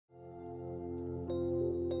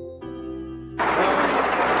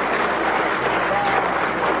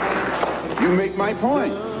You make my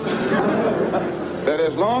point. That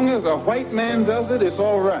as long as a white man does it, it's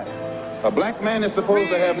all right. A black man is supposed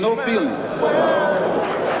to have no feelings.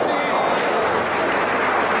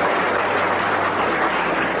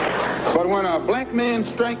 But when a black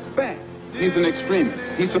man strikes back, he's an extremist.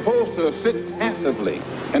 He's supposed to sit passively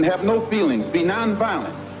and have no feelings, be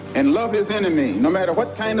nonviolent, and love his enemy. No matter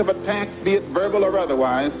what kind of attack, be it verbal or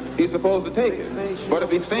otherwise, he's supposed to take it. But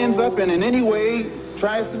if he stands up and in any way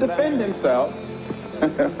tries to defend himself,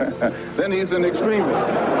 then he's an extremist.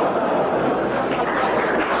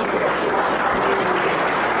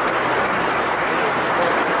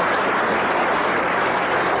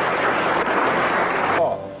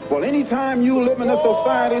 Well, anytime you live in a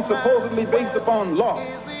society supposedly based upon law,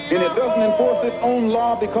 and it doesn't enforce its own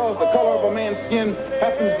law because the color of a man's skin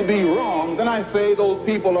happens to be wrong, then I say those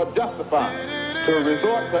people are justified to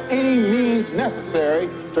resort to any means necessary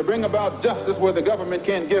to bring about justice where the government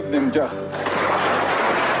can't give them justice.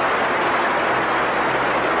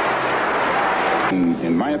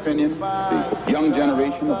 In my opinion, the young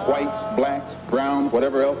generation of whites, blacks, browns,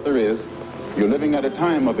 whatever else there is, you're living at a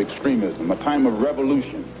time of extremism, a time of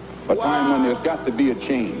revolution, a time when there's got to be a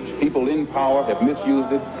change. People in power have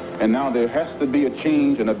misused it, and now there has to be a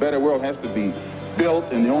change, and a better world has to be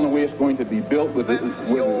built, and the only way it's going to be built is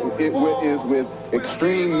with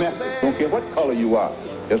extreme methods. Don't care what color you are,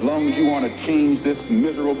 as long as you want to change this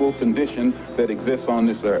miserable condition that exists on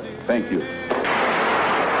this earth. Thank you.